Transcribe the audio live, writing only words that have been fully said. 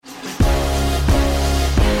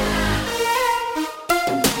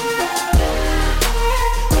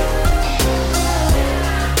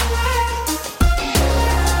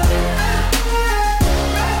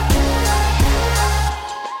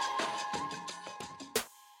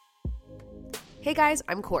Hey guys,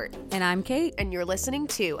 I'm Court. And I'm Kate. And you're listening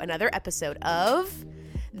to another episode of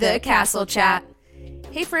The Castle Chat.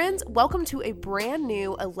 Hey friends, welcome to a brand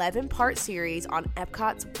new 11-part series on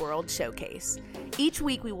Epcot's World Showcase. Each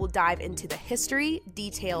week we will dive into the history,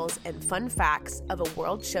 details, and fun facts of a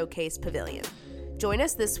World Showcase pavilion. Join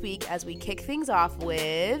us this week as we kick things off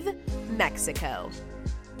with Mexico.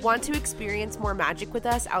 Want to experience more magic with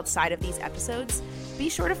us outside of these episodes? Be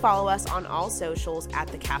sure to follow us on all socials at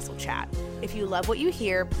The Castle Chat. If you love what you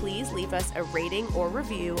hear, please leave us a rating or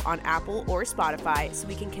review on Apple or Spotify so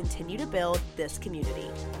we can continue to build this community.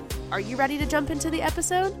 Are you ready to jump into the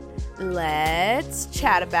episode? Let's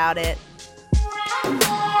chat about it.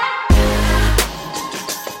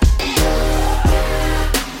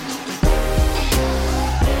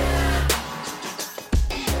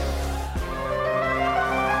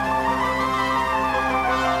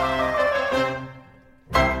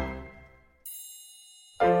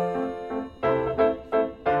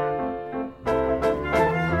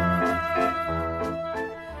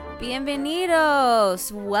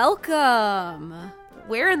 Bienvenidos. Welcome.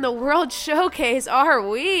 Where in the World Showcase are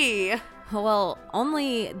we? Well,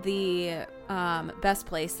 only the best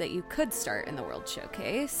place that you could start in the World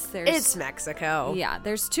Showcase. It's Mexico. Yeah,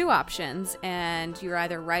 there's two options, and you're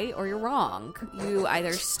either right or you're wrong. You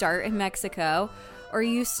either start in Mexico or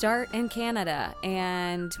you start in Canada.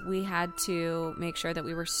 And we had to make sure that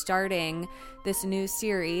we were starting this new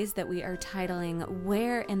series that we are titling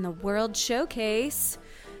Where in the World Showcase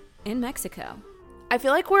in Mexico. I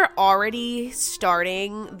feel like we're already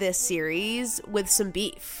starting this series with some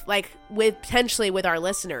beef, like potentially with our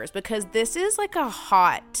listeners, because this is like a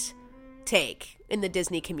hot take in the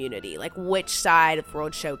Disney community. Like, which side of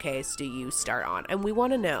World Showcase do you start on? And we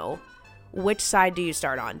want to know, which side do you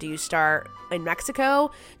start on? Do you start in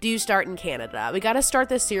Mexico? Do you start in Canada? We got to start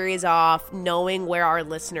this series off knowing where our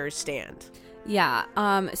listeners stand. Yeah.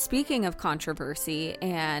 Speaking of controversy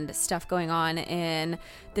and stuff going on in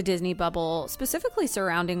the Disney bubble, specifically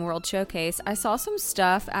surrounding World Showcase, I saw some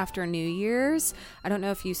stuff after New Year's. I don't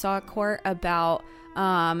know if you saw it, Court, about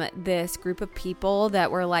this group of people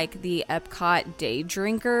that were like the Epcot Day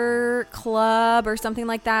Drinker Club or something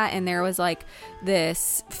like that. And there was like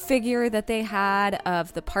this figure that they had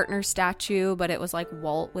of the partner statue, but it was like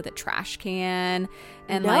Walt with a trash can.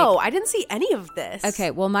 And no, I didn't see any of this.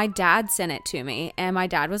 Okay, well, my dad sent it to me, and my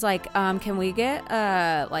dad was like, can we get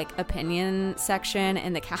a like opinion section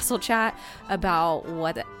in the Castle Chat about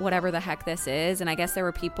whatever the heck this is? And I guess there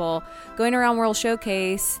were people going around World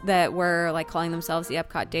Showcase that were like calling themselves the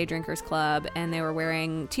Epcot Day Drinkers Club, and they were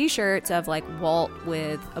wearing t-shirts of like Walt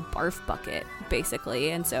with a barf bucket,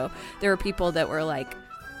 basically. And so there were people that were like,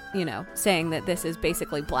 you know, saying that this is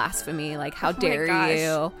basically blasphemy, like how dare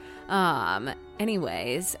you.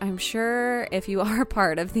 Anyways, I'm sure if you are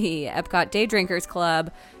part of the Epcot Day Drinkers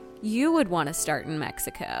Club, you would want to start in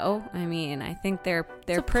Mexico. I mean, I think they're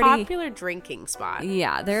it's pretty popular drinking spot.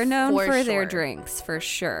 Yeah, they're known for their sure. drinks, for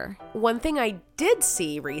sure. One thing I did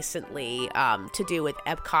see recently to do with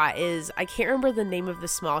Epcot is, I can't remember the name of the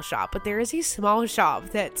small shop, but there is a small shop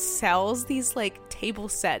that sells these like table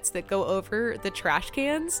sets that go over the trash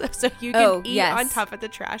cans, so you can eat on top of the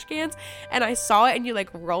trash cans. And I saw it, and you like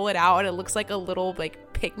roll it out, and it looks like a little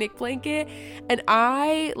like picnic blanket, and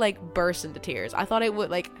I like burst into tears. I thought it would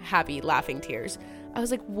like happy laughing tears. I was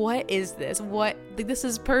like, what is this? This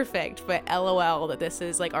is perfect. But LOL that this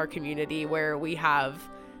is like our community where we have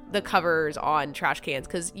the covers on trash cans,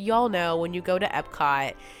 because y'all know when you go to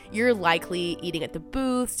Epcot, you're likely eating at the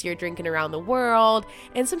booths, you're drinking around the world,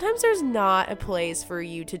 and sometimes there's not a place for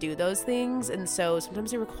you to do those things, and so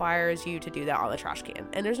sometimes it requires you to do that on the trash can,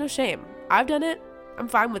 and there's no shame. I've done it. I'm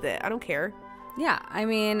fine with it. I don't care. Yeah, I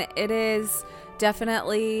mean, it is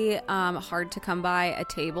definitely hard to come by a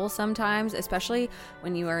table sometimes, especially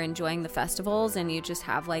when you are enjoying the festivals and you just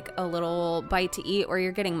have like a little bite to eat, or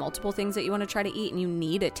you're getting multiple things that you want to try to eat and you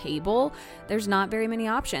need a table. There's not very many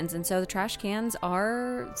options, and so the trash cans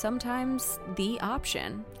are sometimes the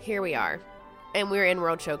option. Here we are, and we're in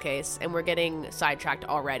World Showcase, and we're getting sidetracked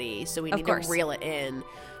already, so we need to reel it in.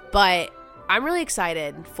 But I'm really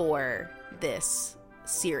excited for this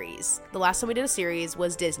series. The last time we did a series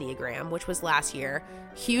was Disneyagram, which was last year.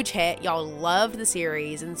 Huge hit. Y'all loved the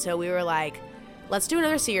series, and so we were like, let's do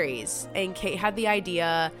another series. And Kate had the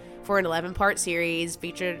idea for an 11-part series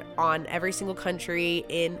featured on every single country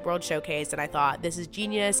in World Showcase, and I thought, this is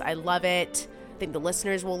genius. I love it. I think the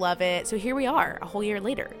listeners will love it. So here we are, a whole year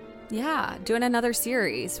later. Yeah, doing another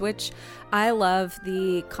series, which I love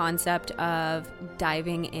the concept of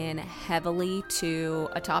diving in heavily to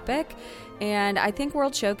a topic. And I think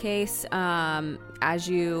World Showcase, as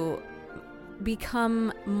you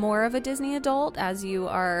become more of a Disney adult, as you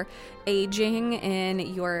are aging in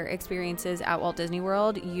your experiences at Walt Disney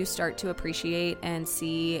World, you start to appreciate and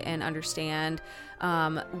see and understand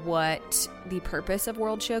what the purpose of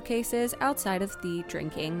World Showcase is, outside of the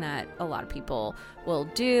drinking that a lot of people will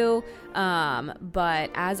do.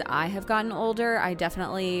 But as I have gotten older, I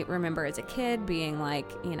definitely remember as a kid being like,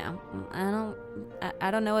 you know,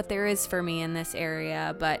 I don't know what there is for me in this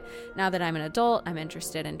area. But now that I'm an adult, I'm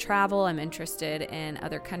interested in travel. I'm interested in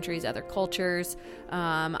other countries, other cultures.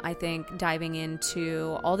 I think diving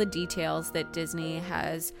into all the details that Disney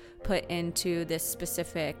has put into this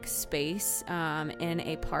specific space in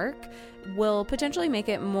a park will potentially make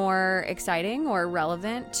it more exciting or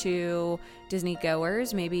relevant to Disney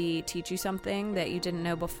goers, maybe teach you something that you didn't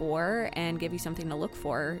know before and give you something to look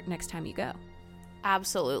for next time you go.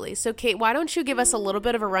 Absolutely. So, Kate, why don't you give us a little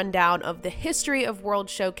bit of a rundown of the history of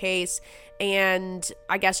World Showcase and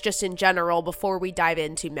I guess just in general before we dive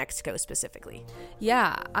into Mexico specifically?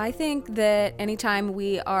 Yeah, I think that anytime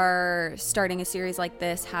we are starting a series like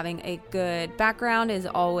this, having a good background is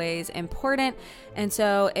always important. And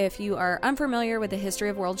so if you are unfamiliar with the history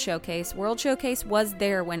of World Showcase was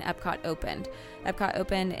there when Epcot opened. Epcot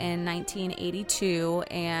opened in 1982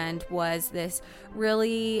 and was this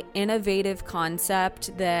really innovative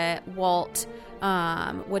concept that Walt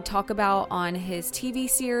would talk about on his TV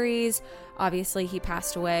series. Obviously, he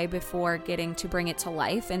passed away before getting to bring it to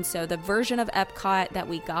life. And so the version of Epcot that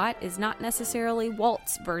we got is not necessarily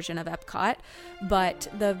Walt's version of Epcot. But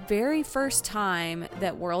the very first time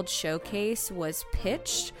that World Showcase was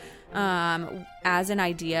pitched as an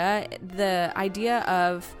idea, the idea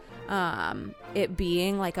of it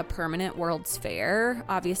being like a permanent World's Fair.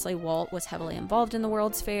 Obviously, Walt was heavily involved in the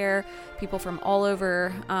World's Fair. People from all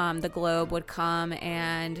over the globe would come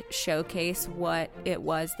and showcase what it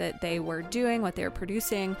was that they were doing, what they were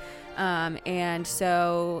producing. And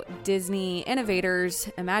so Disney innovators,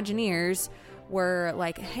 Imagineers, were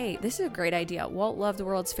like, hey, this is a great idea. Walt loved the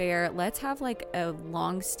World's Fair. Let's have like a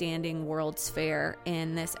long-standing World's Fair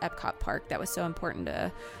in this Epcot park that was so important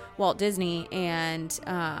to Walt Disney. And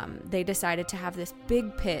they decided to have this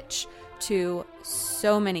big pitch to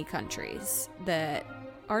so many countries that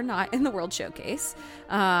are not in the World Showcase.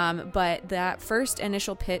 But that first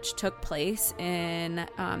initial pitch took place in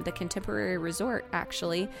the Contemporary Resort,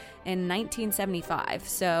 actually, in 1975.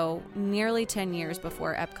 So nearly 10 years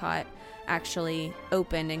before Epcot actually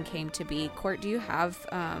opened and came to be. Court, do you have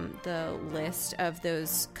the list of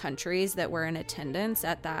those countries that were in attendance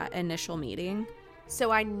at that initial meeting? So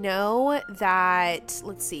I know that,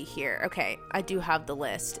 let's see here. Okay, I do have the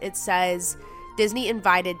list. It says Disney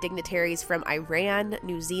invited dignitaries from Iran,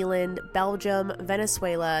 New Zealand, Belgium,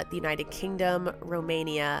 Venezuela, the United Kingdom,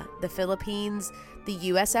 Romania, the Philippines, the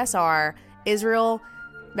USSR, Israel,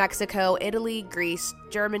 Mexico, Italy, Greece,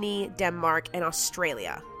 Germany, Denmark, and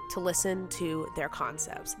Australia to listen to their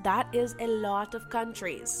concepts. That is a lot of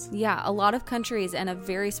countries. Yeah, a lot of countries, and a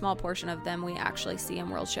very small portion of them we actually see in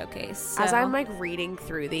World Showcase. So. As I'm like reading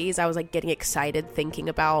through these, I was like getting excited thinking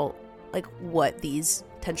about like what these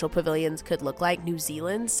potential pavilions could look like. New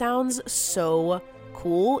Zealand sounds so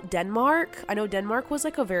cool. Denmark, I know Denmark was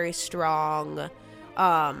like a very strong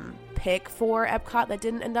pick for Epcot that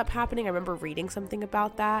didn't end up happening. I remember reading something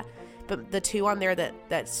about that. But the two on there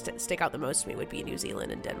that stick out the most to me would be New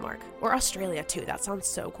Zealand and Denmark. Or Australia, too. That sounds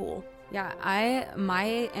so cool. Yeah,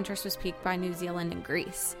 my interest was piqued by New Zealand and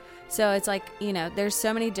Greece. So it's like, you know, there's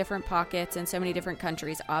so many different pockets and so many different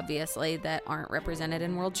countries, obviously, that aren't represented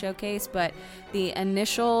in World Showcase. But the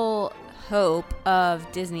initial hope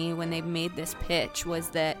of Disney when they made this pitch was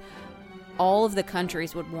that all of the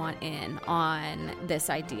countries would want in on this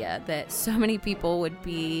idea, that so many people would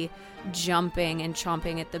be jumping and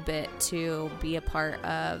chomping at the bit to be a part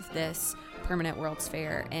of this permanent World's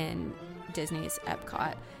Fair in Disney's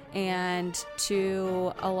Epcot. And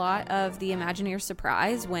to a lot of the Imagineers'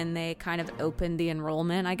 surprise, when they kind of opened the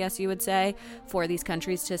enrollment, I guess you would say, for these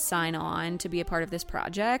countries to sign on to be a part of this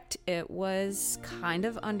project, it was kind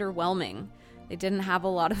of underwhelming. They didn't have a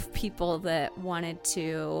lot of people that wanted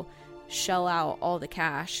to shell out all the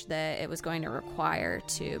cash that it was going to require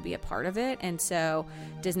to be a part of it. And so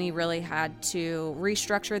Disney really had to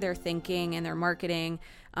restructure their thinking and their marketing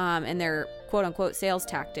and their quote-unquote sales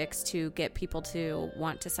tactics to get people to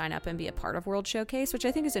want to sign up and be a part of World Showcase, which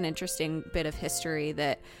I think is an interesting bit of history,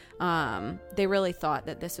 that they really thought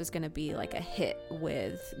that this was going to be like a hit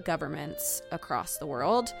with governments across the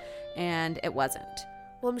world, and it wasn't.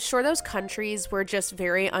 Well, I'm sure those countries were just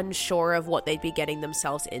very unsure of what they'd be getting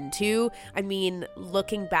themselves into. I mean,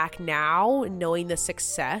 looking back now, knowing the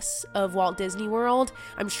success of Walt Disney World,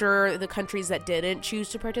 I'm sure the countries that didn't choose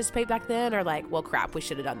to participate back then are like, well, crap, we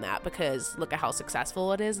should have done that because look at how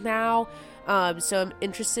successful it is now. So I'm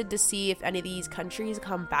interested to see if any of these countries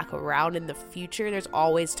come back around in the future. There's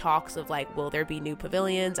always talks of like, will there be new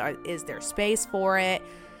pavilions? Is there space for it?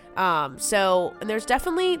 So and there's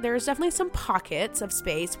definitely some pockets of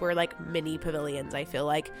space where like mini pavilions I feel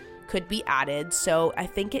like could be added. So I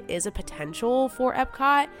think it is a potential for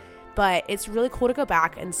Epcot, but it's really cool to go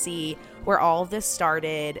back and see where all of this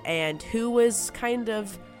started and who was kind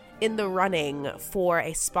of in the running for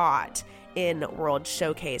a spot in World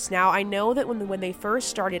Showcase. Now, I know that when they first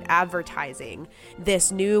started advertising this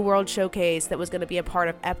new World Showcase that was going to be a part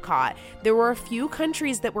of Epcot, there were a few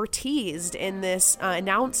countries that were teased in this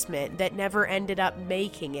announcement that never ended up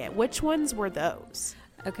making it. Which ones were those?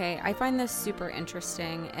 Okay, I find this super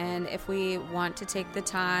interesting, and if we want to take the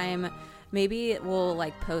time, maybe we'll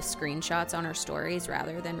like post screenshots on our stories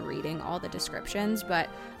rather than reading all the descriptions, but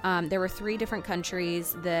there were 3 different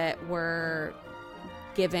countries that were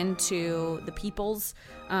given to the peoples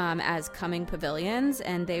as coming pavilions,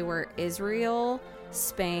 and they were Israel,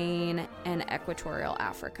 Spain, and Equatorial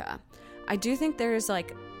Africa. I do think there's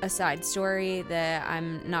like a side story that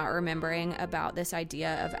I'm not remembering about this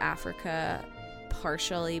idea of Africa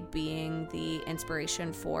partially being the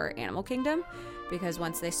inspiration for Animal Kingdom, because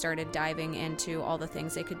once they started diving into all the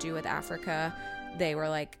things they could do with Africa, they were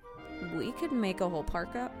like, we could make a whole park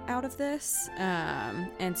out of this.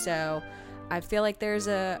 And so I feel like there's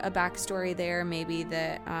a backstory there, maybe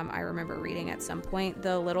that I remember reading at some point.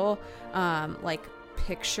 The little like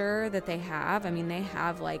picture that they have, I mean, they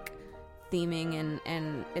have like theming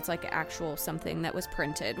and it's like actual something that was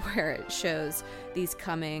printed where it shows these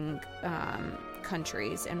coming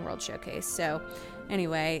countries in World Showcase. So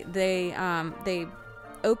anyway, they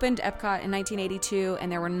opened Epcot in 1982,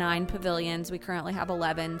 and there were 9 pavilions. We currently have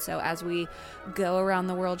 11. So as we go around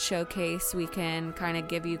the World Showcase, we can kind of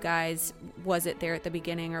give you guys, was it there at the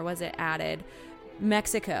beginning or was it added?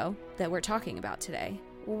 Mexico, that we're talking about today,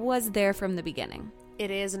 was there from the beginning.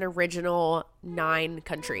 It is an original 9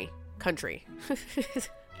 country.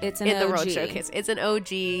 It's an in OG. The World Showcase. It's an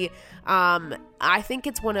OG. I think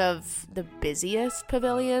it's one of the busiest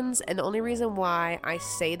pavilions, and the only reason why I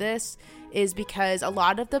say this is because a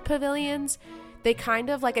lot of the pavilions, they kind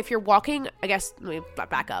of like, if you're walking, I guess, let me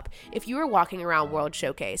back up. If you were walking around World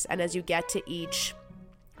Showcase, and as you get to each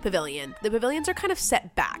pavilion, the pavilions are kind of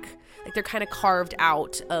set back. Like they're kind of carved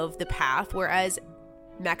out of the path, whereas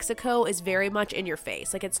Mexico is very much in your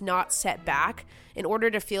face. Like it's not set back. In order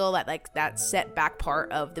to feel that set back part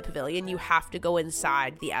of the pavilion, you have to go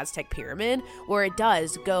inside the Aztec pyramid, where it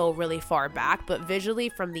does go really far back, but visually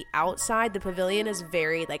from the outside, the pavilion is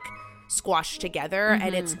very like squashed together,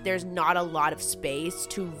 and there's not a lot of space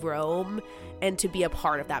to roam and to be a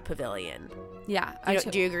part of that pavilion. Yeah.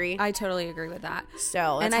 Do you agree? I totally agree with that.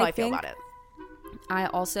 So that's how I feel about it. I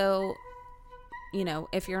also, you know,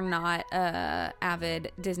 if you're not a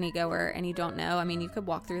avid Disney goer and you don't know, I mean, you could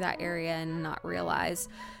walk through that area and not realize,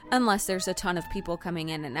 unless there's a ton of people coming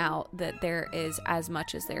in and out, that there is as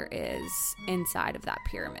much as there is inside of that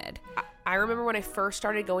pyramid. I remember when I first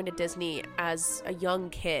started going to Disney as a young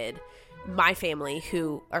kid, my family,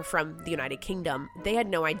 who are from the United Kingdom, they had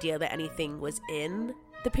no idea that anything was in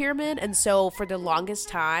the pyramid, and so for the longest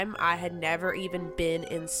time I had never even been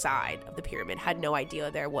inside of the pyramid, had no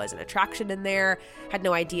idea there was an attraction in there, had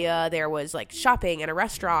no idea there was like shopping and a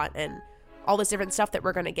restaurant and all this different stuff that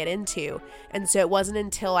we're going to get into. And so it wasn't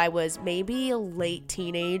until I was maybe a late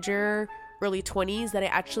teenager, early 20s, that I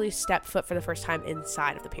actually stepped foot for the first time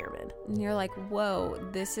inside of the pyramid. And you're like, whoa,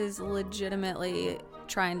 this is legitimately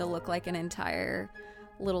trying to look like an entire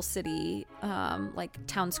little city, like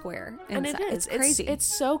town square inside. And it is. It's crazy. It's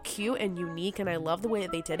so cute and unique, and I love the way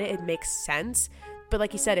that they did it. It makes sense. But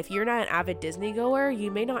like you said, if you're not an avid Disney goer,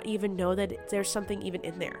 you may not even know that there's something even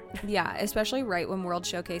in there. Yeah, especially right when World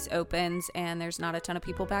Showcase opens and there's not a ton of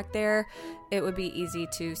people back there. It would be easy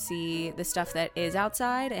to see the stuff that is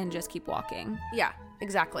outside and just keep walking. Yeah,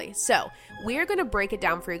 exactly. So we're going to break it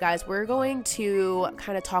down for you guys. We're going to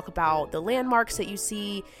kind of talk about the landmarks that you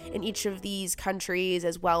see in each of these countries,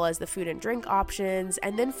 as well as the food and drink options,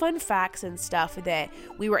 and then fun facts and stuff that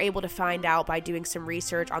we were able to find out by doing some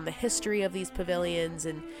research on the history of these pavilions,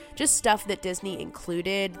 and just stuff that Disney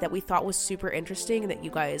included that we thought was super interesting and that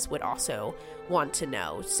you guys would also want to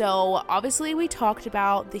know. So obviously we talked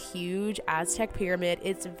about the huge Aztec pyramid.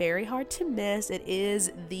 It's very hard to miss. It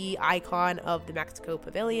is the icon of the Mexico Mexico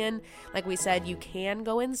Pavilion. Like we said, you can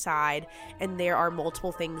go inside, and there are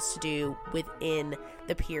multiple things to do within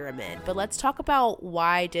the pyramid. But let's talk about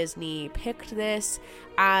why Disney picked this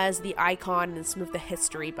as the icon and some of the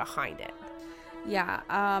history behind it. Yeah,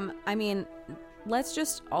 I mean, let's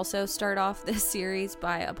just also start off this series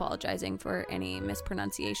by apologizing for any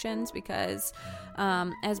mispronunciations, because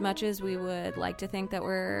as much as we would like to think that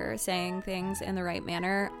we're saying things in the right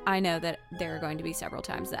manner, I know that there are going to be several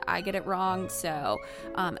times that I get it wrong. So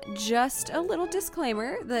just a little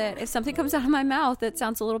disclaimer that if something comes out of my mouth that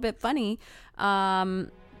sounds a little bit funny,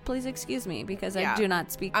 please excuse me, because I do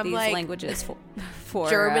not speak these languages for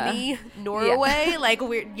Germany, Norway. Like,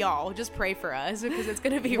 y'all just pray for us, because it's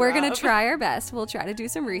gonna be we're gonna try our best. We'll try to do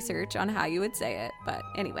some research on how you would say it, but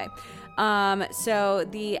anyway. So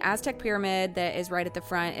the Aztec pyramid that is right at the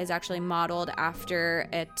front is actually modeled after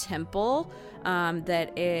a temple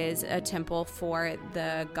that is a temple for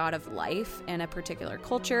the god of life in a particular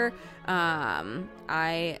culture.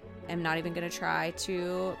 I'm not even going to try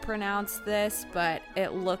to pronounce this, but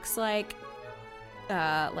it looks like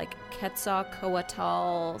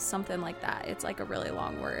Quetzalcoatl, something like that. It's like a really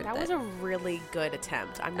long word. That was a really good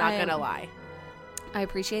attempt. I'm not going to lie. I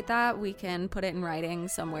appreciate that. We can put it in writing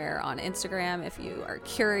somewhere on Instagram if you are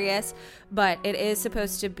curious, but it is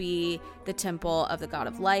supposed to be the temple of the god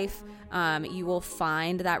of life. You will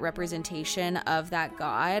find that representation of that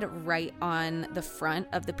god right on the front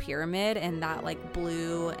of the pyramid, and that like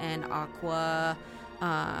blue and aqua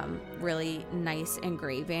really nice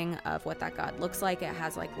engraving of what that god looks like. It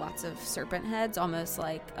has like lots of serpent heads, almost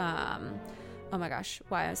like oh my gosh,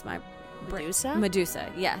 why is my Medusa,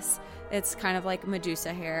 yes. It's kind of like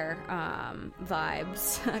Medusa hair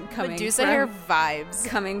vibes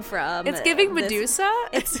coming from It's giving Medusa?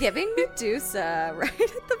 It's giving Medusa right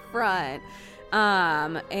at the front.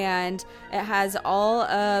 And it has all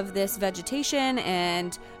of this vegetation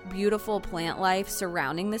and beautiful plant life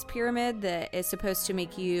surrounding this pyramid that is supposed to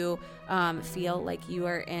make you feel like you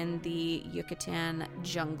are in the Yucatan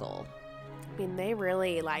jungle. I mean, they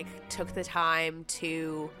really took the time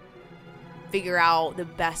to figure out the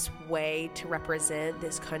best way to represent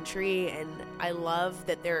this country, and I love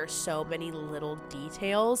that there are so many little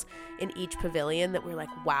details in each pavilion that we're like,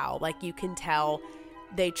 wow, you can tell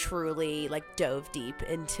they truly dove deep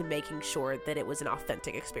into making sure that it was an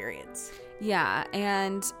authentic experience. Yeah,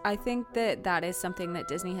 and I think that that is something that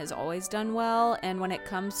Disney has always done well, and when it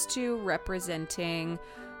comes to representing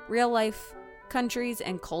real life countries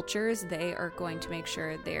and cultures, they are going to make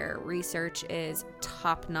sure their research is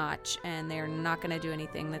top notch, and they're not going to do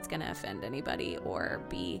anything that's going to offend anybody or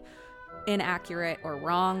be inaccurate or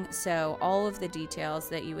wrong. So all of the details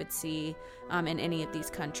that you would see in any of these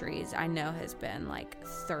countries, I know has been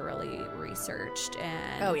thoroughly researched,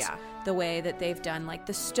 and the way that they've done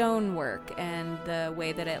the stonework and the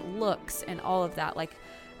way that it looks and all of that,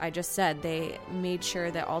 I just said, they made sure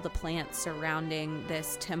that all the plants surrounding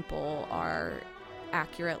this temple are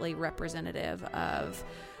accurately representative of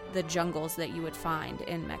the jungles that you would find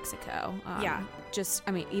in Mexico.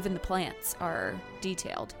 Even the plants are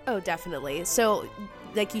detailed. Oh, definitely. So,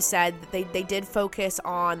 like you said, they did focus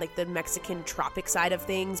on the Mexican tropic side of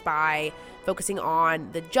things by focusing on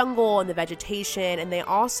the jungle and the vegetation, and they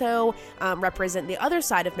also represent the other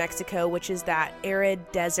side of Mexico, which is that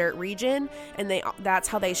arid desert region, and that's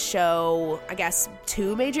how they show, I guess,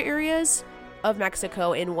 two major areas of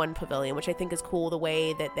Mexico in one pavilion, which I think is cool, the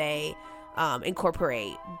way that they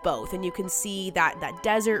incorporate both, and you can see that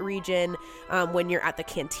desert region when you're at the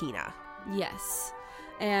cantina. Yes.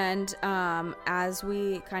 And as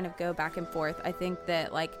we kind of go back and forth, I think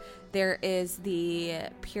that there is the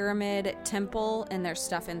pyramid temple and there's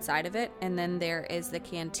stuff inside of it, and then there is the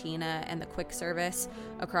cantina and the quick service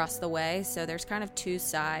across the way. So there's kind of two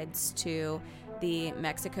sides to the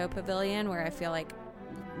Mexico pavilion, where I feel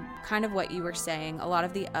kind of what you were saying, a lot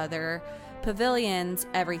of the other pavilions,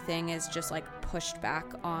 everything is just pushed back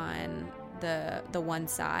on the one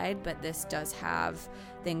side, but this does have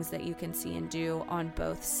things that you can see and do on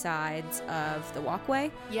both sides of the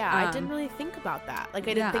walkway. Yeah, I didn't really think about that. I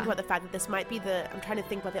didn't think about the fact that this might be I'm trying to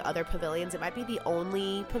think about the other pavilions. It might be the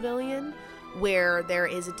only pavilion where there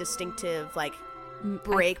is a distinctive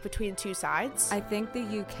break between two sides. I think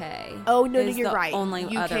the UK. Oh no, you're right. Only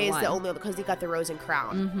UK other is one. the only, because you got the Rose and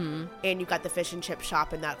Crown, and you got the fish and chip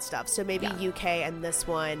shop and that stuff. So maybe UK and this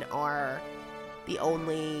one are the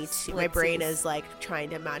only two. My brain is trying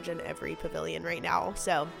to imagine every pavilion right now.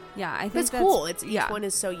 So yeah, I think that's cool. Each one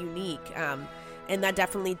is so unique. And that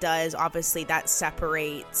definitely does, obviously, that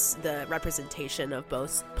separates the representation of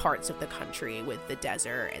both parts of the country with the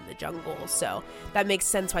desert and the jungle. So that makes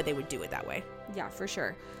sense why they would do it that way. Yeah, for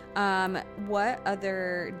sure. What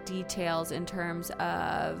other details in terms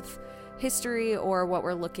of history or what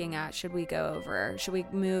we're looking at should we go over? Should we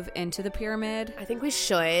move into the pyramid? I think we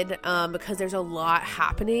should, because there's a lot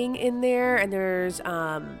happening in there, and there's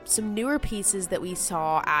some newer pieces that we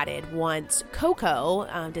saw added once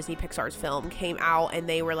Coco, Disney Pixar's film, came out, and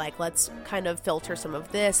they were like, let's kind of filter some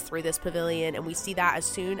of this through this pavilion, and we see that as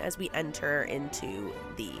soon as we enter into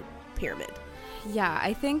the pyramid. Yeah,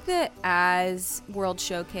 I think that as World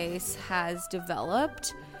Showcase has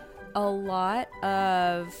developed, a lot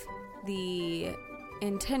of the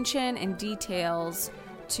intention and details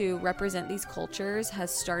to represent these cultures has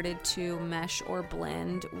started to mesh or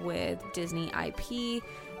blend with Disney IP,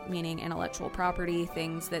 meaning intellectual property,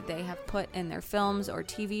 things that they have put in their films or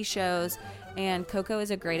TV shows. And Coco is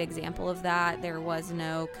a great example of that. There was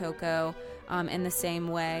no Coco. In the same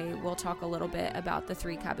way, we'll talk a little bit about the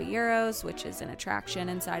Three Caballeros, which is an attraction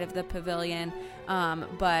inside of the pavilion.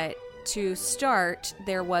 But to start,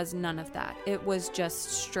 there was none of that. It was just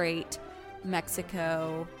straight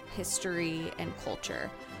Mexico history and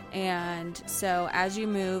culture. And so as you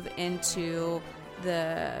move into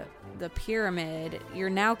the pyramid, you're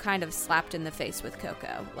now kind of slapped in the face with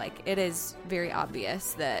Coco. Like, it is very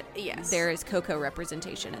obvious that there is Coco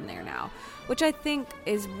representation in there now, which I think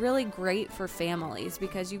is really great for families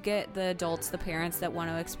because you get the adults, the parents that want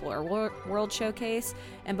to explore World Showcase,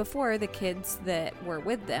 and before, the kids that were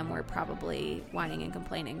with them were probably whining and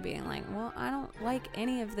complaining, being like, well, I don't like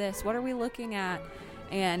any of this. What are we looking at?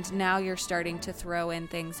 And now you're starting to throw in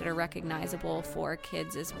things that are recognizable for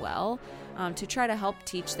kids as well, to try to help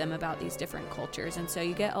teach them about these different cultures. And so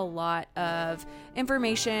you get a lot of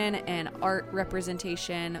information and art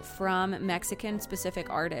representation from Mexican-specific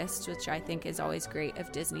artists, which I think is always great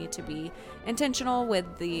of Disney to be intentional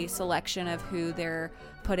with the selection of who they're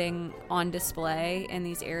putting on display in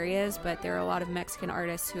these areas. But there are a lot of Mexican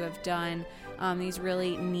artists who have done these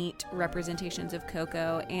really neat representations of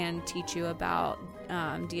Coco and teach you about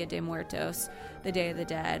Dia de Muertos, the Day of the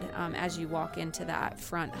Dead, as you walk into that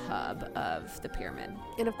front hub of the pyramid.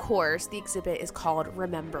 And of course, the exhibit is called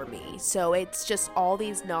Remember Me. So it's just all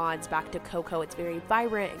these nods back to Coco. It's very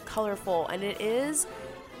vibrant and colorful, and it is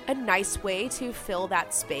a nice way to fill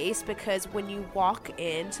that space because when you walk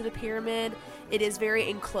into the pyramid, it is very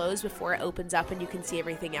enclosed before it opens up and you can see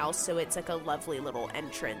everything else. So it's like a lovely little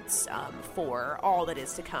entrance for all that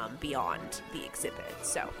is to come beyond the exhibit.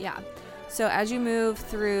 So yeah. So as you move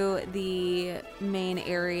through the main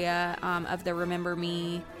area of the Remember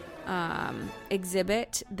Me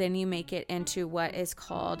exhibit, then you make it into what is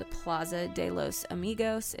called Plaza de los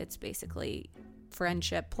Amigos. It's basically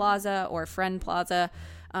Friendship Plaza or Friend Plaza.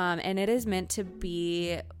 And it is meant to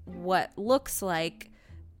be what looks like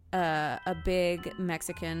a big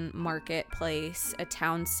Mexican marketplace, a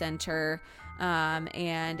town center,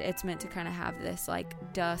 and it's meant to kind of have this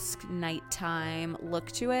like dusk nighttime look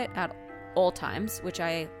to it at all times, which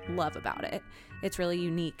I love about it. It's really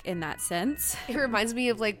unique in that sense. It reminds me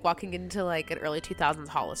of like walking into like an early 2000s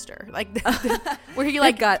Hollister, like where you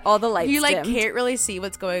like got all the lights you like dimmed. Can't really see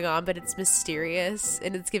what's going on, but it's mysterious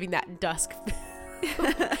and it's giving that dusk.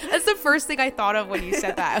 That's the first thing I thought of when you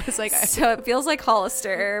said that. I was like, so it feels like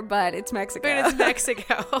Hollister, but it's Mexico. But it's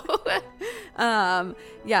Mexico.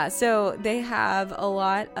 Yeah, so they have a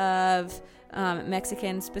lot of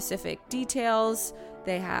Mexican specific details.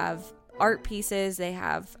 They have art pieces. They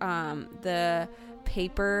have the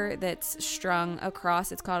paper that's strung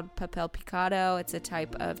across. It's called papel picado. It's a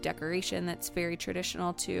type of decoration that's very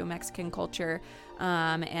traditional to Mexican culture,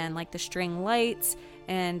 and like the string lights.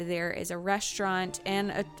 And there is a restaurant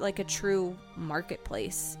and a true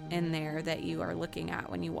marketplace in there that you are looking at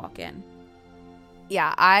when you walk in.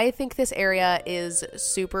 Yeah, I think this area is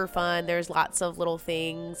super fun. There's lots of little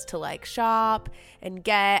things to like shop and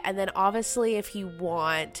get. And then obviously if you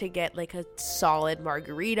want to get like a solid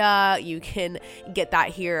margarita, you can get that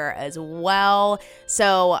here as well.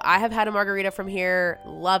 So I have had a margarita from here.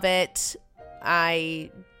 Love it.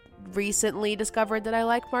 I recently discovered that I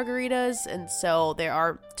like margaritas, and so there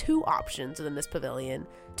are two options within this pavilion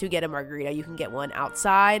to get a margarita. You can get one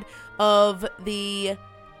outside of the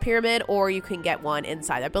pyramid, or you can get one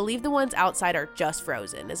inside. I believe the ones outside are just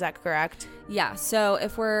frozen. Is that correct? Yeah, so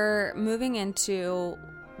if we're moving into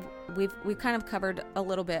we've kind of covered a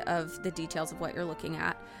little bit of the details of what you're looking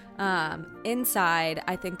at. Inside,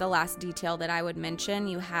 I think the last detail that I would mention,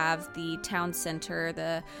 you have the town center,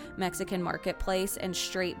 the Mexican marketplace, and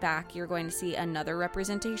straight back you're going to see another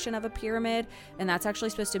representation of a pyramid, and that's actually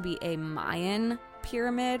supposed to be a Mayan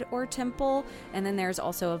pyramid or temple. And then there's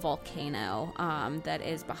also a volcano that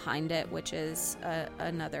is behind it, which is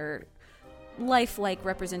another lifelike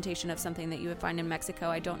representation of something that you would find in Mexico.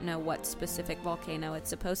 I don't know what specific volcano it's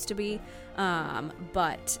supposed to be,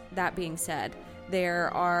 but that being said,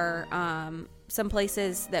 there are some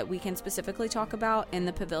places that we can specifically talk about in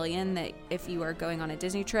the pavilion that if you are going on a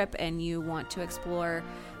Disney trip and you want to explore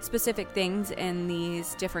specific things in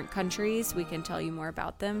these different countries, we can tell you more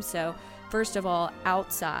about them. So first of all,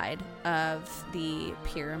 outside of the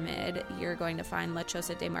pyramid, you're going to find La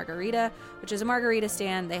Choza de Margarita, which is a margarita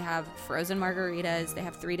stand. They have frozen margaritas. They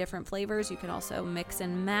have 3 different flavors. You can also mix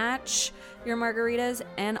and match your margaritas.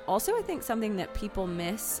 And also, I think something that people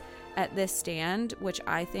miss at this stand, which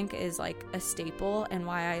I think is like a staple and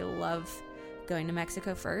why I love going to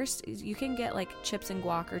Mexico first, is you can get like chips and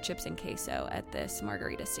guac or chips and queso at this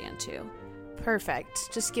margarita stand too.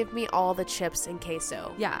 Perfect. Just give me all the chips and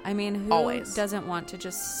queso. Yeah, I mean, who Always. doesn't want to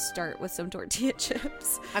just start with some tortilla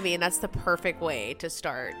chips? I mean, that's the perfect way to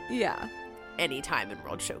start Yeah. any time in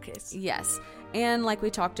World Showcase. Yes. And like we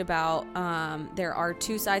talked about, there are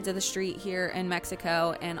 2 sides of the street here in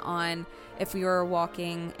Mexico, and if you're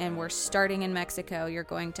walking and we're starting in Mexico, you're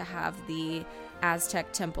going to have the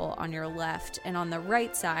Aztec temple on your left, and on the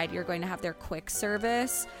right side you're going to have their quick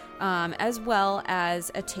service, as well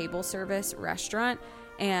as a table service restaurant.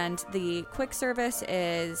 And the quick service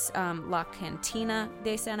is La Cantina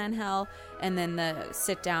de San Angel, and then the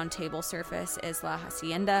sit-down table service is La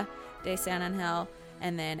Hacienda de San Angel,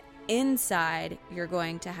 and then inside you're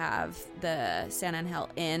going to have the San Angel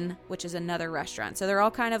Inn, which is another restaurant. So they're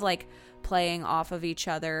all kind of like playing off of each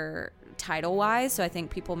other title-wise, so I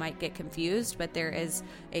think people might get confused, but there is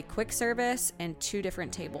a quick service and 2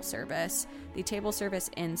 different table service. The table service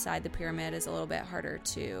inside the pyramid is a little bit harder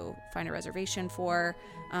to find a reservation for,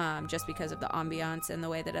 just because of the ambiance and the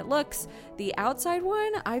way that it looks. The outside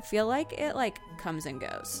one, I feel like it like comes and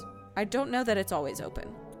goes. I don't know that it's always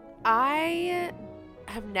open. I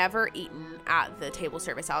have never eaten at the table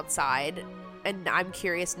service outside, and I'm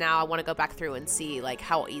curious now. I want to go back through and see like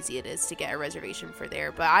how easy it is to get a reservation for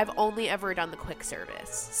there, but I've only ever done the quick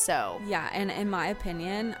service. So yeah, and in my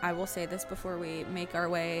opinion, I will say this before we make our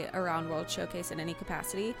way around World Showcase in any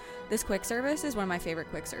capacity, this quick service is one of my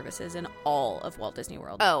favorite quick services in all of Walt Disney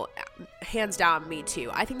World. Oh, hands down, me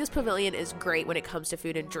too. I think this pavilion is great when it comes to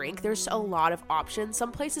food and drink. There's a lot of options.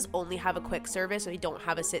 Some places only have a quick service and they don't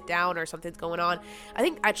have a sit down or something's going on. I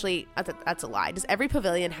think actually that's a lie. Does every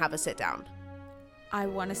pavilion have a sit down? I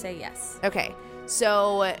want to say yes. Okay,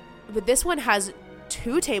 so but this one has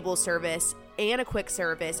 2 table service and a quick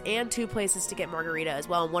service and 2 places to get margarita as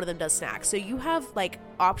well, and one of them does snacks. So you have like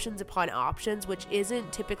options upon options, which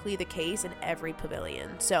isn't typically the case in every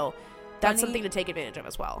pavilion. So that's something to take advantage of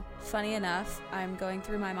as well. Funny enough, I'm going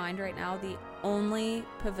through my mind right now, the only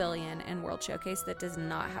pavilion in World Showcase that does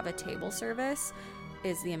not have a table service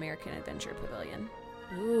is the American Adventure Pavilion.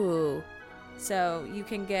 Ooh. So you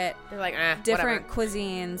can get They're like, different whatever.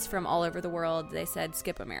 cuisines from all over the world. They said,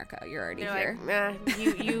 skip America. You're already They're here.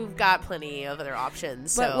 like, you've got plenty of other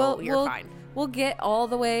options, But so you're fine. We'll get all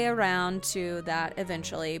the way around to that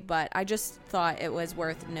eventually, but I just thought it was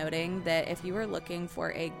worth noting that if you were looking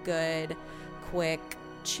for a good, quick,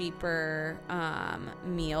 cheaper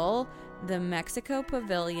meal, the Mexico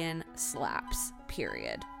Pavilion slaps,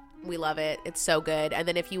 period. We love it. It's so good. And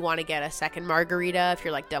then if you want to get a second margarita, if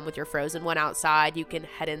you're like done with your frozen one outside, you can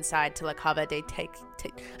head inside to La Cava de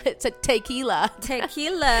it's a tequila.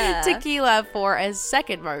 Tequila for a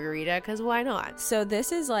second margarita, because why not? So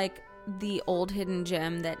this is like the old hidden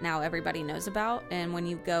gem that now everybody knows about, and when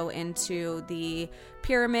you go into the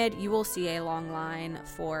pyramid, you will see a long line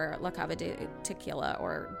for La Cava de Tequila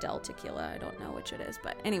or Del Tequila. I don't know which it is,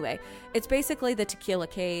 but anyway, it's basically the tequila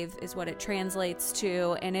cave is what it translates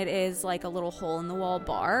to, and it is like a little hole in the wall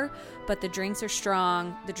bar, but the drinks are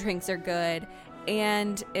strong, the drinks are good.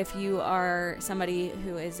 And if you are somebody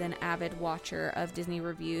who is an avid watcher of Disney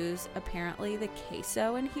reviews, apparently the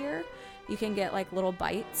queso in here, you can get like little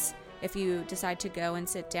bites. If you decide to go and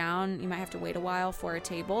sit down, you might have to wait a while for a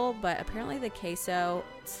table, but apparently the queso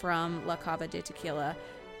from La Cava de Tequila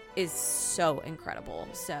is so incredible.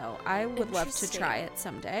 So I would love to try it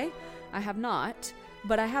someday. I have not,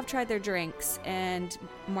 but I have tried their drinks, and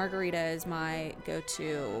margarita is my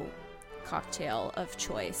go-to cocktail of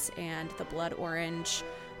choice, and the blood orange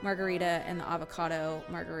margarita and the avocado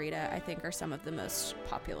margarita, I think, are some of the most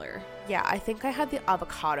popular. Yeah, I think I had the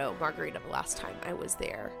avocado margarita the last time I was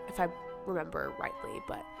there, if I remember rightly.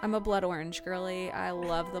 But I'm a blood orange girly. I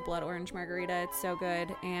love the blood orange margarita. It's so good.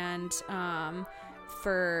 And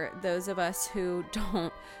for those of us who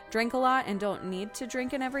don't drink a lot and don't need to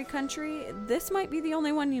drink in every country, this might be the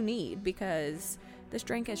only one you need, because this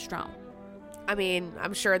drink is strong. I mean,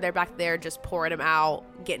 I'm sure they're back there just pouring them out,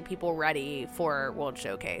 getting people ready for World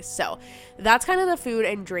Showcase. So that's kind of the food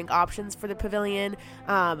and drink options for the pavilion.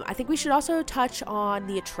 I think we should also touch on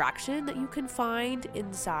the attraction that you can find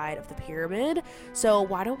inside of the pyramid. So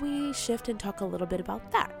why don't we shift and talk a little bit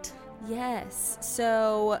about that? Yes.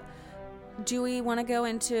 So do we want to go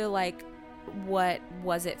into like what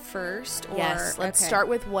was it first? Or, yes, let's okay. start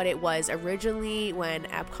with what it was originally when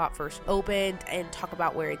Epcot first opened and talk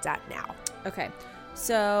about where it's at now. Okay,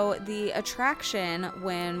 so the attraction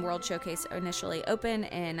when World Showcase initially opened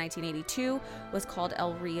in 1982 was called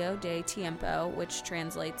El Rio de Tiempo, which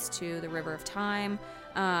translates to the River of Time,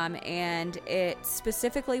 and it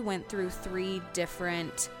specifically went through 3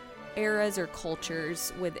 different eras or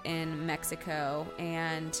cultures within Mexico,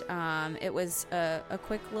 and it was a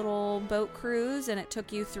quick little boat cruise, and it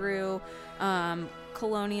took you through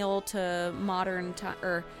colonial to modern time,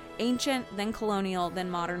 or ancient, then colonial, then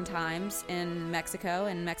modern times in Mexico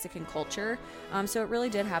and Mexican culture. So it really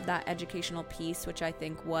did have that educational piece, which I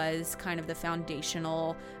think was kind of the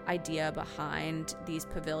foundational idea behind these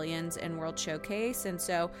pavilions in World Showcase. And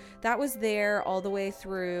so that was there all the way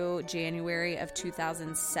through January of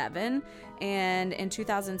 2007. And in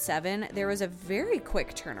 2007, there was a very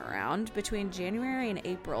quick turnaround. Between January and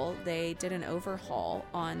April, they did an overhaul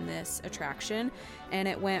on this attraction, and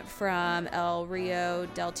it went from El Rio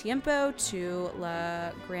del Tiempo to La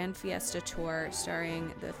Gran Fiesta Tour,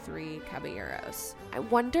 starring the 3 Caballeros. I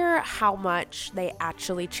wonder how much they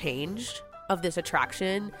actually changed of this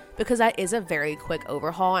attraction, because that is a very quick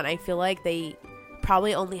overhaul, and I feel like they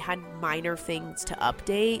probably only had minor things to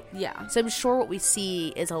update. Yeah. So I'm sure what we see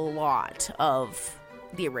is a lot of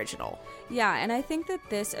the original. Yeah, and I think that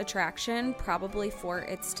this attraction, probably for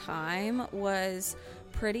its time, was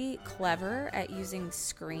pretty clever at using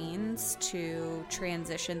screens to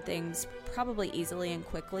transition things probably easily and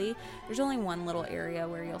quickly. There's only one little area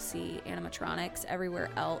where you'll see animatronics.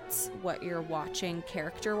 Everywhere else, what you're watching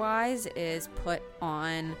character-wise is put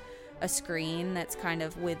on a screen that's kind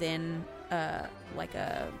of within like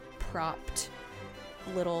a propped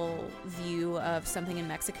little view of something in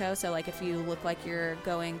Mexico. So like if you look like you're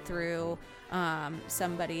going through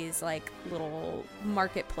somebody's like little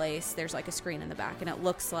marketplace, there's like a screen in the back, and it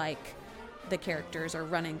looks like the characters are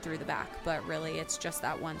running through the back, but really it's just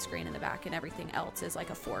that one screen in the back, and everything else is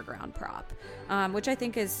like a foreground prop, which I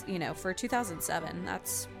think is, you know, for 2007,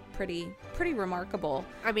 that's pretty remarkable.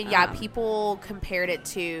 I mean, yeah, people compared it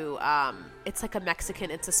to it's like a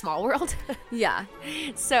Mexican It's a Small World. Yeah.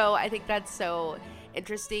 So I think that's so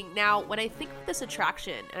interesting. Now, when I think of this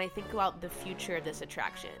attraction and I think about the future of this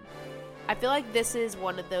attraction, I feel like this is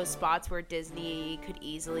one of those spots where Disney could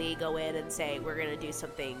easily go in and say, we're going to do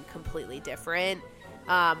something completely different.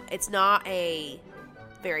 It's not a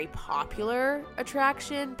very popular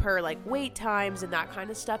attraction per like wait times and that kind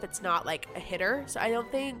of stuff. It's not like a hitter, so I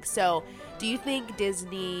don't think. So do you think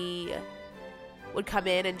Disney would come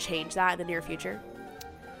in and change that in the near future?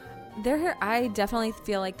 I definitely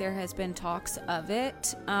feel like there has been talks of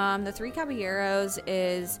it. The 3 Caballeros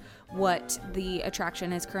is what the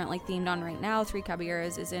attraction is currently themed on right now. 3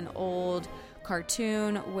 Caballeros is an old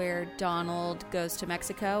cartoon where Donald goes to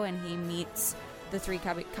Mexico and he meets the 3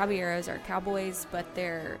 Caballeros are cowboys, but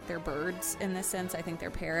they're birds in this sense. I think they're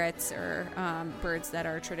parrots or birds that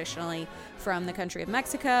are traditionally from the country of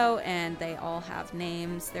Mexico, and they all have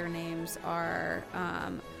names. Their names are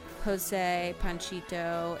Jose,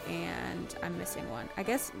 Panchito, and I'm missing one. I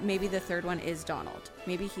guess maybe the third one is Donald.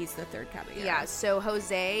 Maybe he's the 3rd Caballero. Yeah, so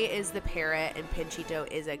Jose is the parrot and Panchito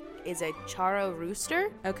is a charro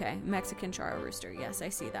rooster. Okay, Mexican charro rooster. Yes, I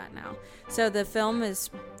see that now. So the film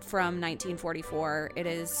is from 1944. It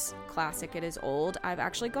is classic. It is old. I've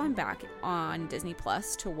actually gone back on Disney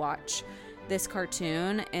Plus to watch this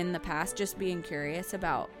cartoon in the past, just being curious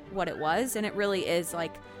about what it was, and it really is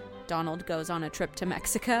like Donald goes on a trip to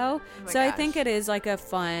Mexico. So gosh. I think it is like a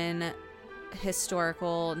fun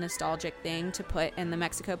historical nostalgic thing to put in the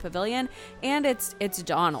Mexico Pavilion, and it's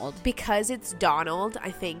Donald. Because it's Donald,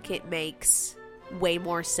 I think it makes way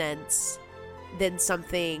more sense than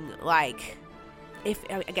something like if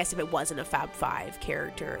it wasn't a Fab Five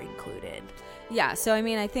character included. Yeah, so I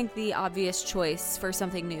mean, I think the obvious choice for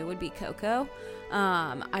something new would be Coco.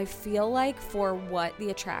 I feel like for what the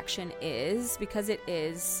attraction is, because it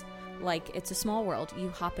is like, it's a small world. You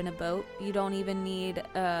hop in a boat. You don't even need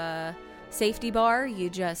a safety bar. You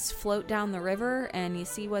just float down the river and you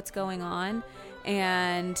see what's going on.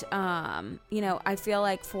 And, I feel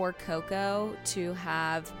like for Coco to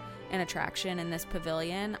have an attraction in this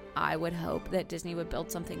pavilion, I would hope that Disney would build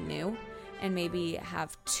something new and maybe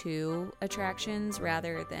have 2 attractions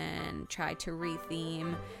rather than try to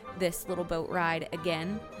retheme this little boat ride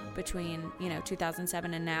again between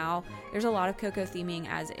 2007 and now. There's a lot of Coco theming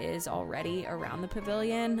as is already around the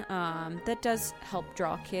pavilion that does help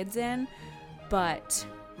draw kids in, but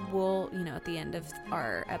we'll, at the end of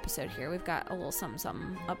our episode here, we've got a little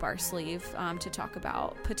something up our sleeve to talk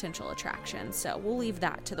about potential attractions, so we'll leave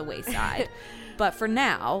that to the wayside. But for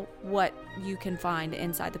now, what you can find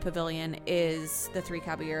inside the pavilion is the Three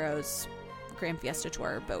Caballeros Grand Fiesta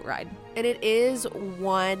Tour boat ride. And it is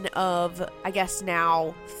one of, I guess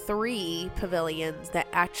now, 3 pavilions that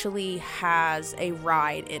actually has a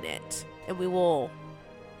ride in it. And we will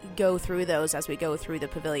go through those as we go through the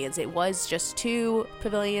pavilions. It was just 2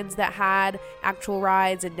 pavilions that had actual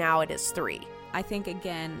rides, and now it is 3. I think,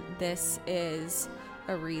 again, this is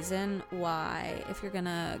a reason why, if you're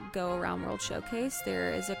gonna go around World Showcase,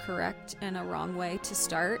 there is a correct and a wrong way to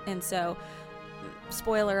start. And so,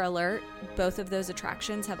 spoiler alert, both of those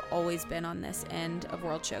attractions have always been on this end of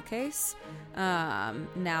World Showcase.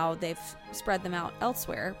 Now they've spread them out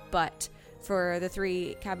elsewhere, but for the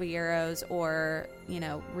Three Caballeros or,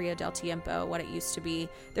 Rio del Tiempo, what it used to be,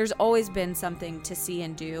 there's always been something to see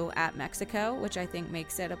and do at Mexico, which I think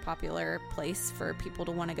makes it a popular place for people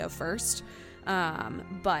to want to go first.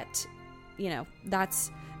 But, that's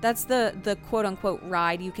the quote unquote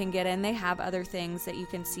ride you can get in. They have other things that you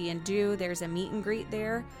can see and do. There's a meet and greet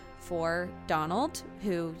there for Donald,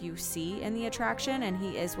 who you see in the attraction, and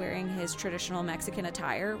he is wearing his traditional Mexican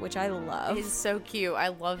attire, which I love. He's so cute. I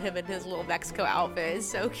love him in his little Mexico outfit. It's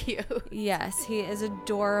so cute. Yes, he is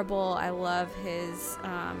adorable. I love his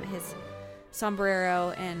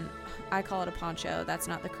sombrero, and I call it a poncho. That's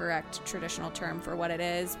not the correct traditional term for what it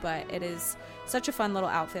is, but it is such a fun little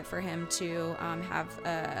outfit for him to have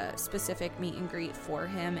a specific meet and greet for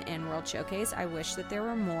him in World Showcase. I wish that there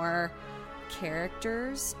were more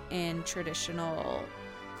characters in traditional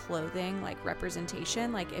clothing, like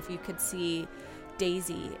representation. Like if you could see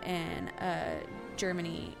Daisy in a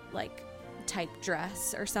Germany type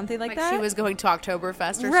dress or something like that. She was going to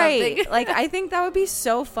Oktoberfest or right. something. I think that would be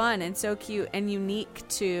so fun and so cute and unique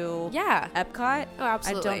to Epcot. Oh,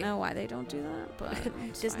 absolutely. I don't know why they don't do that,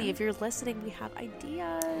 but Disney, if you're listening, we have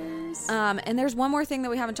ideas. And there's one more thing that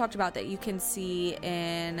we haven't talked about that you can see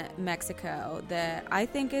in Mexico that I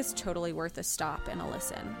think is totally worth a stop and a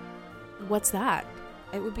listen. What's that?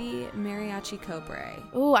 It would be Mariachi Cobre.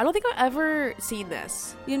 Oh, I don't think I've ever seen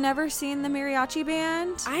this. You've never seen the mariachi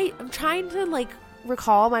band? I'm trying to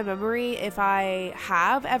recall my memory if I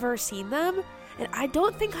have ever seen them, and I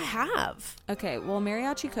don't think I have. Okay, well,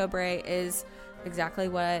 Mariachi Cobre is exactly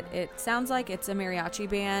what it sounds like. It's a mariachi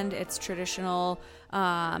band. It's traditional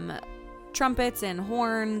trumpets and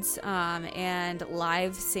horns and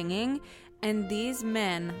live singing. And these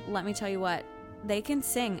men, let me tell you what, they can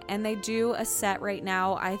sing, and they do a set right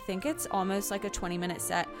now. I think it's almost like a 20-minute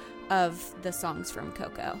set of the songs from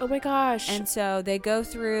Coco. Oh my gosh. And so they go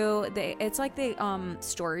through, it's like they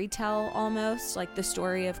story tell almost, like the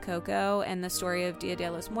story of Coco and the story of Dia de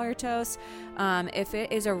los Muertos. If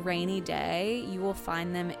it is a rainy day, you will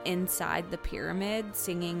find them inside the pyramid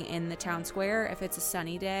singing in the town square. If it's a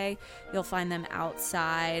sunny day, you'll find them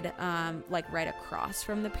outside, right across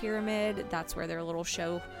from the pyramid. That's where their little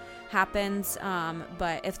show happens,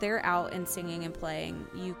 but if they're out and singing and playing,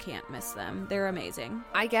 you can't miss them. They're amazing.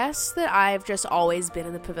 I guess that I've just always been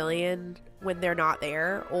in the pavilion when they're not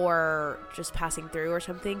there or just passing through or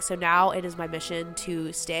something, so now it is my mission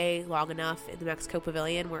to stay long enough in the Mexico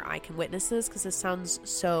pavilion where I can witness this, because this sounds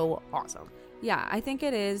so awesome. Yeah, I think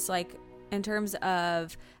it is, in terms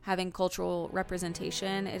of having cultural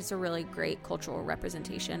representation, it's a really great cultural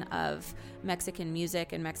representation of Mexican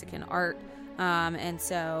music and Mexican art. And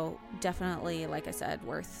so definitely, like I said,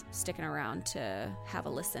 worth sticking around to have a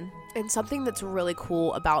listen. And something that's really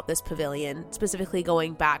cool about this pavilion, specifically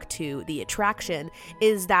going back to the attraction,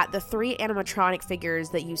 is that the 3 animatronic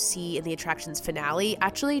figures that you see in the attraction's finale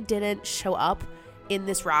actually didn't show up in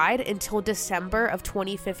this ride until December of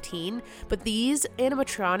 2015. But these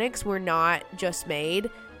animatronics were not just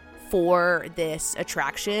made for this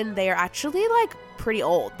attraction. They are actually pretty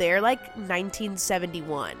old. They're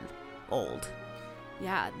 1971 old.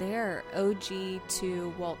 Yeah, they're OG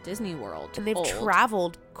to Walt Disney World. And they've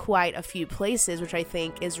traveled quite a few places, which I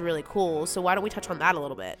think is really cool. So why don't we touch on that a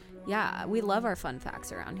little bit? Yeah, we love our fun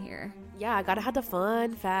facts around here. Yeah, I gotta have the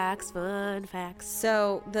fun facts.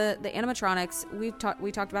 So the animatronics, we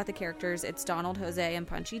talked about the characters. It's Donald, Jose, and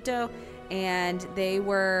Panchito, and they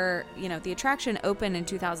were, the attraction opened in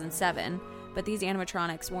 2007, but these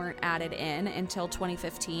animatronics weren't added in until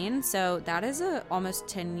 2015. So that is a almost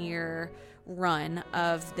 10-year run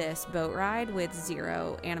of this boat ride with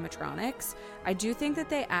 0 animatronics. I do think that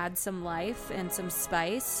they add some life and some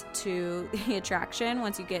spice to the attraction.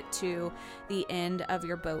 Once you get to the end of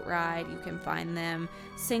your boat ride, you can find them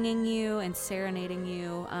singing you and serenading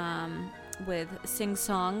you with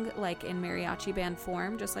sing-song, like in mariachi band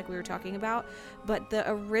form, just like we were talking about. But the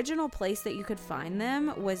original place that you could find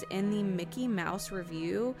them was in the Mickey Mouse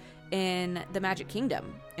Revue in the Magic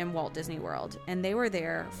Kingdom in Walt Disney World, and they were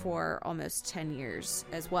there for almost 10 years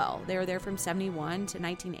as well. They were there from 71 to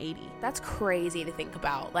 1980. That's crazy to think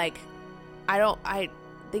about. Like,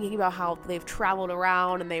 thinking about how they've traveled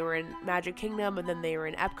around, and they were in Magic Kingdom, and then they were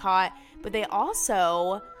in Epcot, but they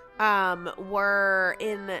also were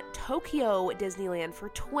in Tokyo Disneyland for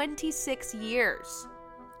 26 years.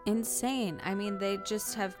 Insane. I mean, they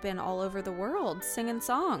just have been all over the world singing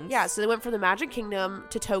songs. Yeah, so they went from the Magic Kingdom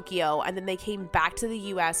to Tokyo, and then they came back to the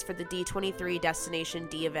U.S. for the D23 Destination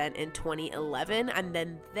D event in 2011, and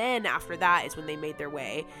then after that is when they made their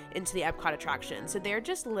way into the Epcot attraction. So they're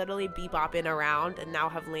just literally bebopping around and now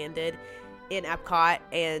have landed in Epcot,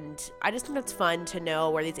 and I just think it's fun to know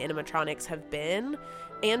where these animatronics have been,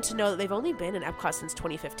 and to know that they've only been in Epcot since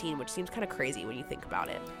 2015, which seems kind of crazy when you think about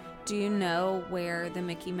it. Do you know where the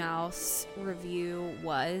Mickey Mouse Revue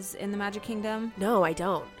was in the Magic Kingdom? No, I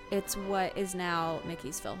don't. It's what is now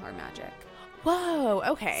Mickey's PhilharMagic. Whoa,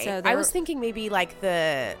 okay. So I was thinking maybe like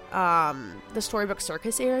the Storybook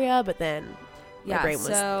Circus area, but then my brain was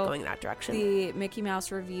going in that direction. The Mickey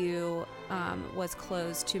Mouse Revue was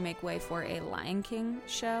closed to make way for a Lion King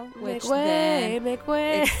show. Make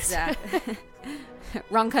way. Exactly.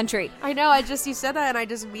 Wrong country. I know. You said that, and I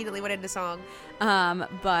just immediately went into song.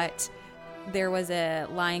 But there was a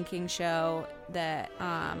Lion King show that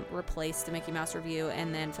replaced the Mickey Mouse Revue,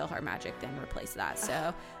 and then PhilharMagic then replaced that.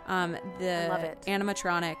 So the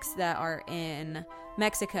animatronics that are in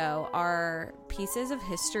Mexico are pieces of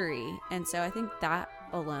history, and so I think that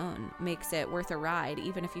alone makes it worth a ride,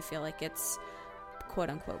 even if you feel like it's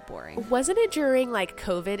quote-unquote boring. Wasn't it during like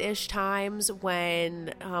COVID-ish times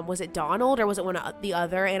when was it Donald, or was it one of the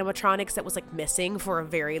other animatronics that was like missing for a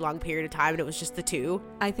very long period of time, and it was just the two?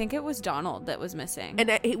 I think it was Donald that was missing, and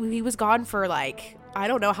he was gone for like I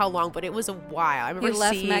don't know how long, but it was a while. I remember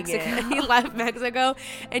seeing Mexico. He left Mexico,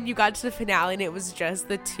 and you got to the finale and it was just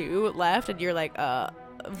the two left, and you're like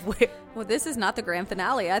well, this is not the grand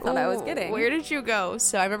finale I thought I was getting. Where did you go?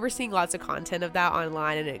 So I remember seeing lots of content of that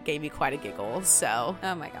online, and it gave me quite a giggle. So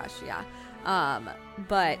oh my gosh, yeah.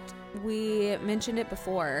 But we mentioned it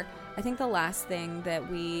before. I think the last thing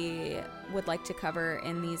that we would like to cover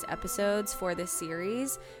in these episodes for this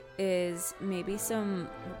series is maybe some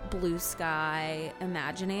blue sky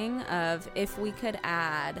imagining of if we could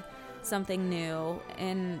add something new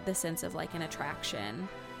in the sense of like an attraction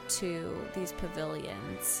to these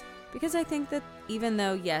pavilions. Because I think that even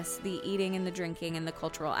though, yes, the eating and the drinking and the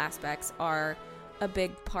cultural aspects are a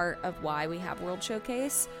big part of why we have World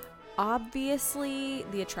Showcase, obviously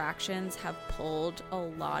the attractions have pulled a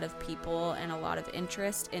lot of people and a lot of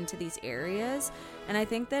interest into these areas. And I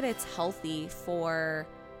think that it's healthy for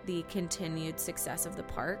the continued success of the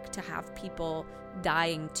park to have people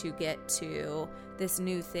dying to get to this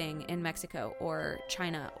new thing in Mexico or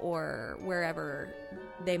China or wherever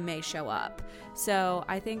they may show up. So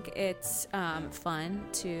I think it's fun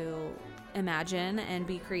to imagine and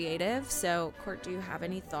be creative. So Court, do you have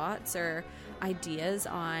any thoughts or ideas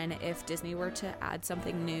on if Disney were to add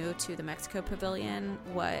something new to the Mexico Pavilion,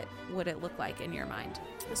 what would it look like in your mind?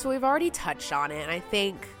 So we've already touched on it, and I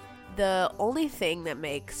think the only thing that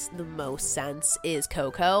makes the most sense is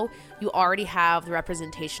Coco. You already have the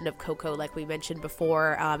representation of Coco, like we mentioned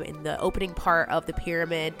before, in the opening part of the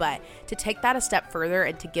pyramid. But to take that a step further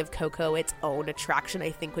and to give Coco its own attraction,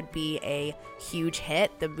 I think would be a huge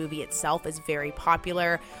hit. The movie itself is very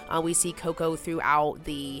popular. We see Coco throughout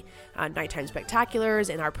the nighttime spectaculars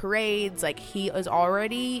and our parades. Like, he is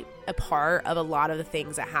already a part of a lot of the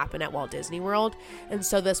things that happen at Walt Disney World, and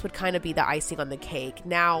so this would kind of be the icing on the cake.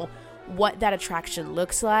 Now, what that attraction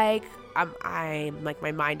looks like, I'm like,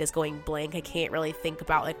 my mind is going blank. I can't really think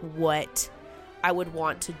about like what I would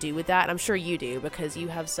want to do with that. I'm sure you do, because you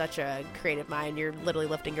have such a creative mind. You're literally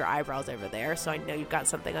lifting your eyebrows over there, so I know you've got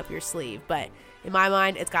something up your sleeve. But in my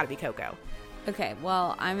mind, it's got to be Coco. Okay,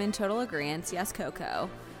 well, I'm in total agreement. Yes, Coco.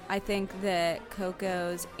 I think that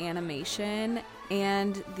Coco's animation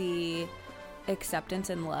and the acceptance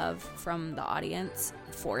and love from the audience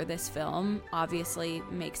for this film obviously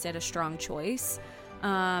makes it a strong choice.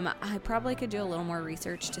 I probably could do a little more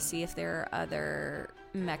research to see if there are other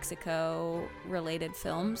Mexico-related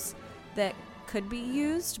films that could be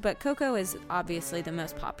used, but Coco is obviously the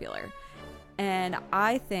most popular. And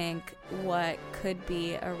I think what could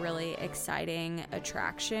be a really exciting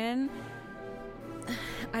attraction,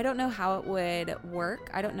 I don't know how it would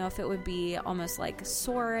work. I don't know if it would be almost like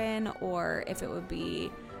Soarin', or if it would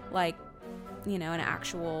be like, you know, an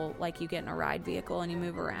actual, like you get in a ride vehicle and you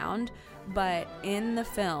move around. But in the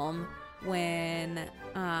film, when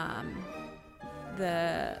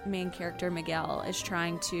the main character Miguel is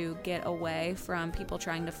trying to get away from people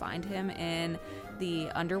trying to find him in the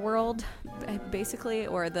underworld, basically,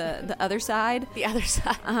 or the other side. The other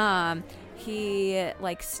side. He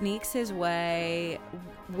like sneaks his way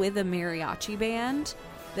with a mariachi band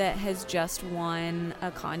that has just won a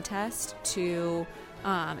contest to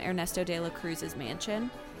Ernesto de la Cruz's mansion.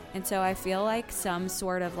 And so I feel like some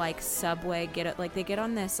sort of like subway they get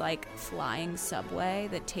on this like flying subway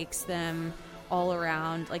that takes them all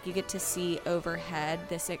around. Like you get to see overhead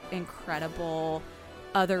this incredible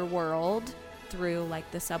other world through like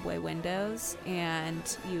the subway windows,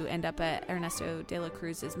 and you end up at Ernesto de la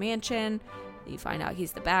Cruz's mansion. You find out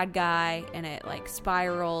he's the bad guy, and it like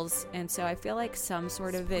spirals. And so I feel like some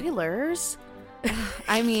sort of spoilers.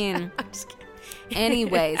 I mean, I'm just kidding.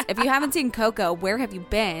 Anyways, if you haven't seen Coco, where have you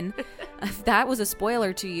been? If that was a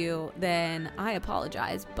spoiler to you, then I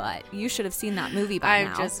apologize, but you should have seen that movie by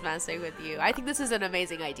now. I'm just messing with you. I think this is an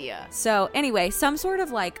amazing idea. So anyway, some sort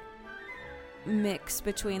of like mix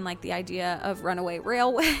between like the idea of runaway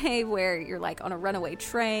railway, where you're like on a runaway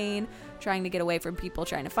train trying to get away from people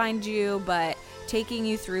trying to find you, but taking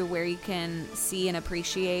you through where you can see and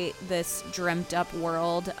appreciate this dreamt up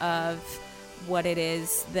world of what it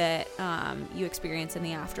is that you experience in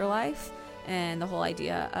the afterlife. And the whole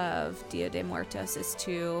idea of Dia de Muertos is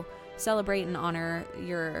to celebrate and honor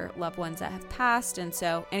your loved ones that have passed. And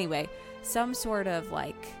so anyway, some sort of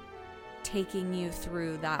like taking you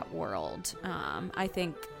through that world, I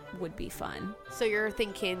think would be fun. So you're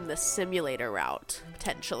thinking the simulator route,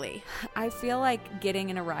 potentially. I feel like getting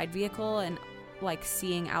in a ride vehicle and like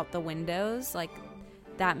seeing out the windows, like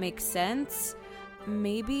that makes sense.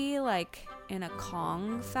 Maybe like in a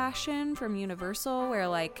Kong fashion from Universal, where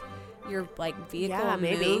like your like vehicle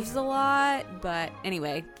moves a lot. But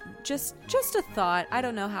anyway, just a thought. I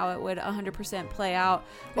don't know how it would 100% play out,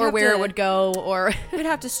 or where it would go, or we'd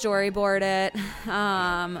have to storyboard it.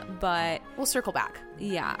 But we'll circle back.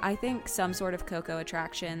 Yeah, I think some sort of Coco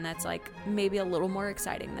attraction that's like maybe a little more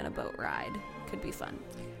exciting than a boat ride could be fun.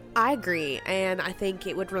 I agree, and I think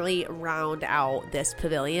it would really round out this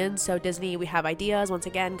pavilion. So Disney, we have ideas. Once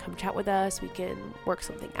again, come chat with us. We can work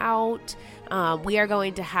something out. We are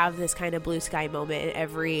going to have this kind of blue sky moment in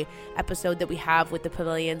every episode that we have with the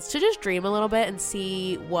pavilions, to just dream a little bit and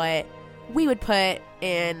see what we would put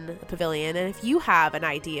in the pavilion. And if you have an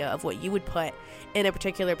idea of what you would put in a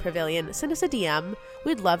particular pavilion, send us a DM.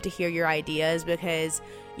 We'd love to hear your ideas, because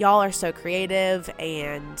y'all are so creative,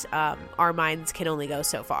 and our minds can only go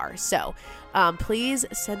so far. So please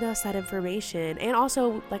send us that information. And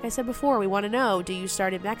also, like I said before, we want to know, do you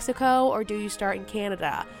start in Mexico or do you start in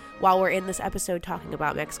Canada? While we're in this episode talking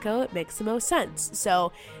about Mexico, it makes the most sense.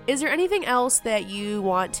 So is there anything else that you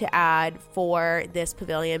want to add for this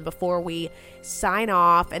pavilion before we sign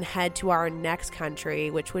off and head to our next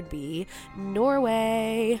country, which would be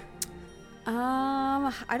Norway?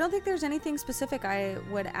 I don't think there's anything specific I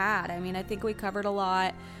would add. I mean, I think we covered a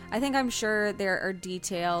lot. I'm sure there are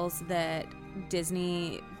details that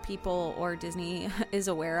Disney people or Disney is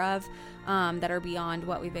aware of that are beyond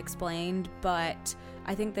what we've explained, but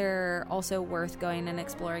I think they're also worth going and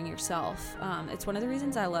exploring yourself. It's one of the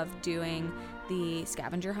reasons I love doing the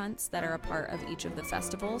scavenger hunts that are a part of each of the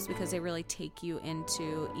festivals, because they really take you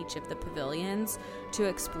into each of the pavilions to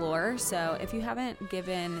explore. So if you haven't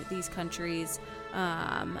given these countries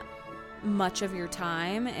much of your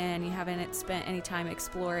time, and you haven't spent any time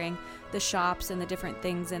exploring the shops and the different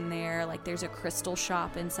things in there, like there's a crystal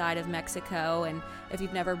shop inside of Mexico, and if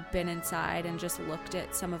you've never been inside and just looked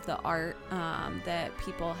at some of the art that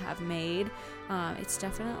people have made, it's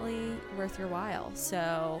definitely worth your while.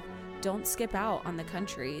 So don't skip out on the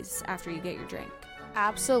countries after you get your drink.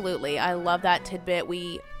 Absolutely. I love that tidbit.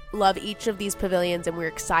 We love each of these pavilions, and we're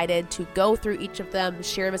excited to go through each of them,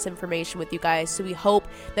 share this information with you guys. So we hope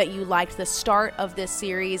that you liked the start of this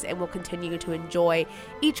series and will continue to enjoy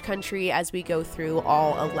each country as we go through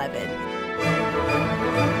all 11.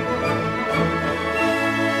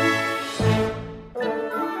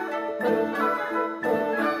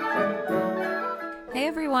 Hey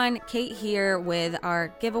everyone, Kate here with our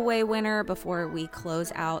giveaway winner before we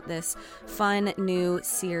close out this fun new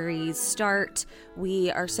series start. We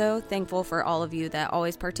are so thankful for all of you that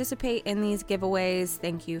always participate in these giveaways.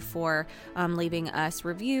 Thank you for leaving us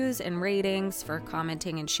reviews and ratings, for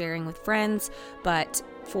commenting and sharing with friends. But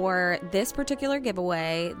for this particular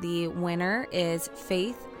giveaway, the winner is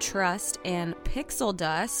Faith, Trust, and Pixel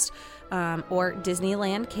Dust, or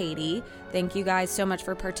Disneyland Katie. Thank you guys so much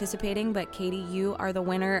for participating, but Katie, you are the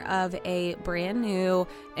winner of a brand new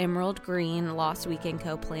Emerald Green Lost Weekend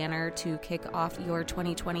Co-Planner to kick off your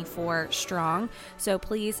 2024 strong. So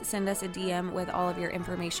please send us a DM with all of your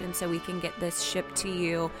information so we can get this shipped to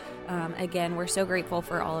you. Again, we're so grateful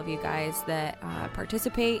for all of you guys that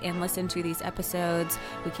participate and listen to these episodes.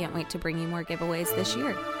 We can't wait to bring you more giveaways this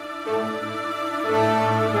year.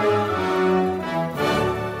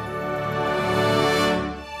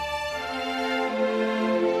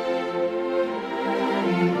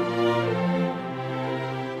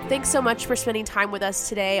 Thanks so much for spending time with us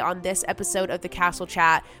today on this episode of the Castle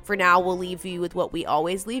Chat. For now, we'll leave you with what we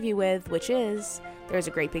always leave you with, which is there's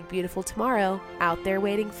a great big beautiful tomorrow out there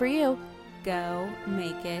waiting for you. Go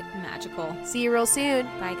make it magical. See you real soon.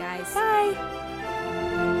 Bye guys. Bye.